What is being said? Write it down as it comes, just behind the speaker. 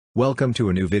Welcome to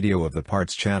a new video of the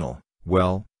Parts channel,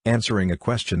 well, answering a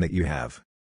question that you have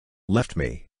left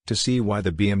me, to see why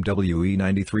the BMW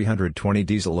e90 320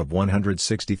 diesel of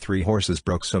 163 horses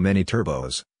broke so many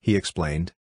turbos, he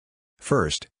explained.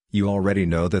 First, you already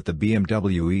know that the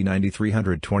BMW e90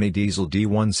 320 diesel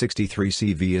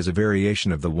D163CV is a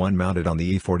variation of the one mounted on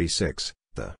the e46,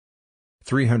 the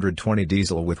 320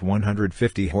 diesel with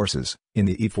 150 horses. In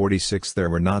the e46 there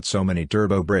were not so many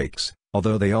turbo brakes,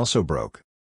 although they also broke.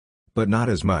 But not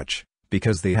as much,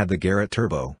 because they had the Garrett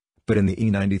turbo, but in the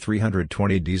e90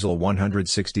 320 diesel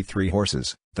 163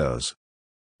 horses, those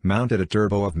mounted a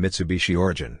turbo of Mitsubishi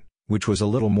origin, which was a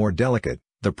little more delicate.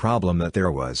 The problem that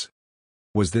there was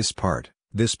this part,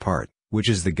 which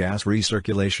is the gas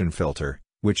recirculation filter,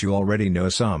 which you already know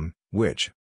some, which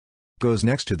goes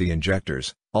next to the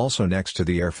injectors, also next to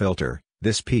the air filter.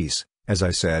 This piece, as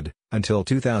I said, until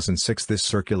 2006 this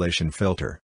circulation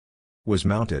filter was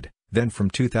mounted. Then from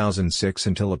 2006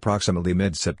 until approximately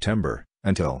mid-September,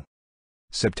 until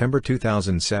September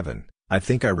 2007, I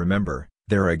think I remember,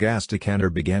 there a gas decanter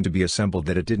began to be assembled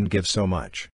that it didn't give so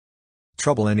much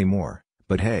trouble anymore.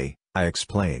 But hey, I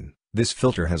explain, this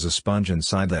filter has a sponge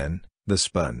inside. Then, the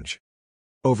sponge,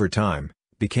 over time,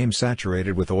 became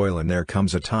saturated with oil, and there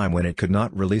comes a time when it could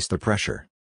not release the pressure.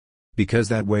 Because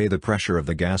that way the pressure of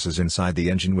the gases inside the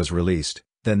engine was released,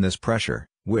 then this pressure,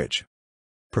 which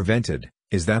prevented,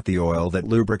 is that the oil that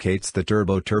lubricates the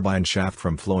turbo turbine shaft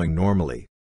from flowing normally.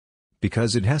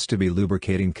 Because it has to be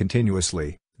lubricating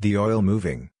continuously, the oil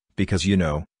moving, because you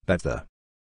know, that the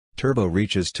turbo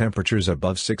reaches temperatures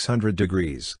above 600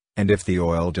 degrees, and if the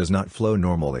oil does not flow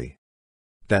normally,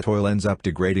 that oil ends up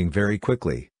degrading very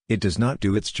quickly, it does not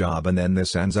do its job, and then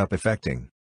this ends up affecting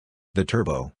the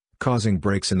turbo, causing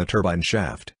breaks in the turbine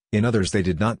shaft. In others they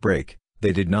did not break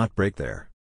there.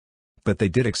 But they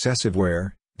did excessive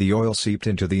wear. The oil seeped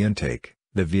into the intake,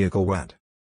 the vehicle went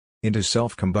into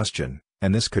self-combustion,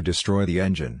 and this could destroy the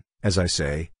engine. As I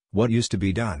say, what used to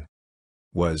be done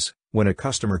was, when a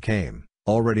customer came,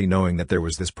 already knowing that there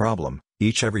was this problem,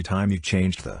 every time you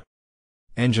changed the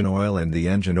engine oil and the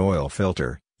engine oil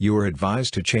filter, you were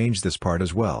advised to change this part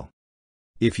as well.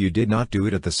 If you did not do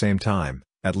it at the same time,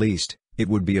 at least, it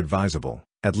would be advisable,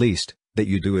 at least, that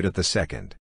you do it at the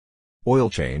second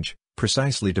oil change,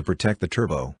 precisely to protect the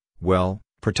turbo,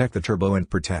 protect the turbo and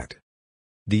protect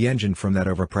the engine from that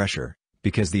overpressure,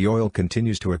 because the oil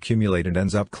continues to accumulate and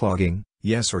ends up clogging.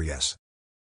 Yes or yes?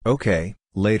 Okay,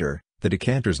 later, the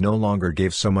decanters no longer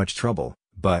gave so much trouble,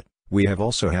 but we have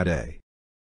also had a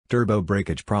turbo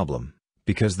breakage problem,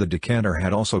 because the decanter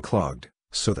had also clogged,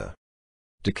 so the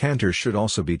decanters should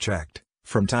also be checked,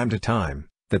 from time to time,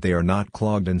 that they are not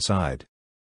clogged inside.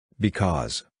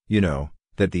 Because, you know,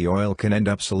 that the oil can end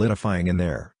up solidifying in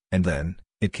there, and then,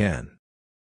 it can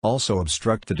also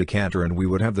obstruct the decanter and we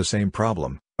would have the same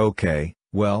problem. Okay,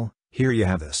 well, here you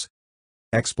have this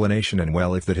explanation, and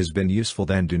well, if that has been useful,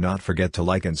 then do not forget to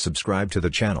like and subscribe to the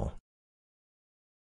channel.